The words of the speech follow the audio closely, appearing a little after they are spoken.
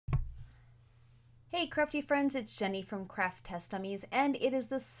Hey crafty friends, it's Jenny from Craft Test Dummies, and it is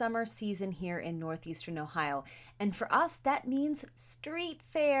the summer season here in northeastern Ohio. And for us, that means street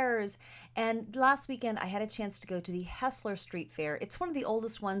fairs. And last weekend, I had a chance to go to the Hessler Street Fair. It's one of the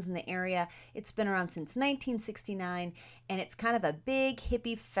oldest ones in the area. It's been around since 1969, and it's kind of a big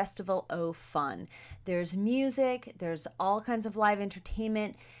hippie festival o' fun. There's music, there's all kinds of live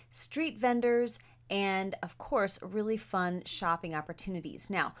entertainment, street vendors, and of course, really fun shopping opportunities.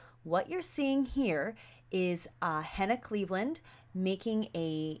 Now, what you're seeing here is Henna Cleveland making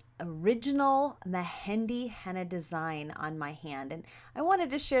a original Mehendi henna design on my hand. And I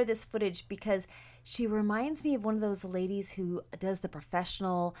wanted to share this footage because she reminds me of one of those ladies who does the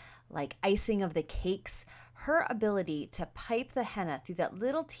professional like icing of the cakes. Her ability to pipe the henna through that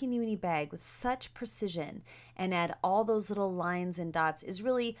little teeny weeny bag with such precision and add all those little lines and dots is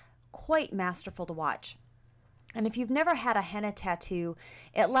really quite masterful to watch. And if you've never had a henna tattoo,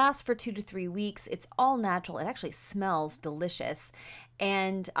 it lasts for 2 to 3 weeks. It's all natural. It actually smells delicious,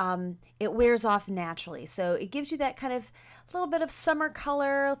 and it wears off naturally. So it gives you that kind of little bit of summer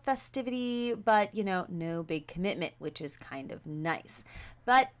color, festivity, but you know, no big commitment, which is kind of nice.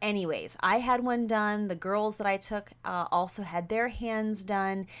 But anyways, I had one done. The girls that I took also had their hands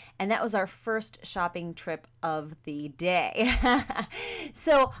done, and that was our first shopping trip of the day.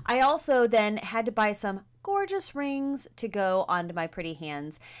 So I also then had to buy some gorgeous rings to go onto my pretty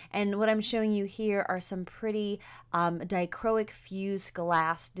hands. And what I'm showing you here are some pretty dichroic fused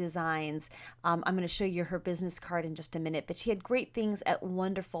glass designs. I'm going to show you her business card in just a minute, but she had great things at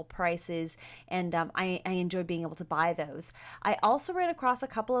wonderful prices, and I enjoyed being able to buy those. I also ran across a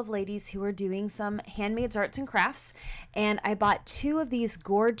couple of ladies who were doing some handmade arts and crafts, and I bought 2 of these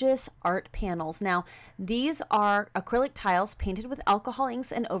gorgeous art panels. Now, these are acrylic tiles painted with alcohol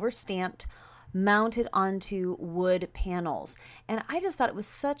inks and overstamped, mounted onto wood panels. And I just thought it was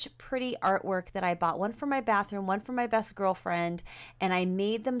such pretty artwork that I bought one for my bathroom, one for my best girlfriend, and I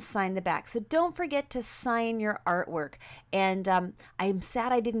made them sign the back. So don't forget to sign your artwork. And I'm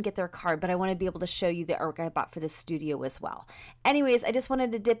sad I didn't get their card, but I want to be able to show you the artwork I bought for the studio as well. Anyways, I just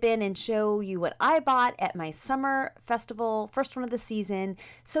wanted to dip in and show you what I bought at my summer festival, first one of the season.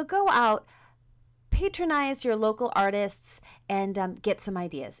 So go out, patronize your local artists, and get some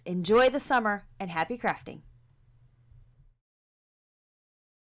ideas. Enjoy the summer and happy crafting.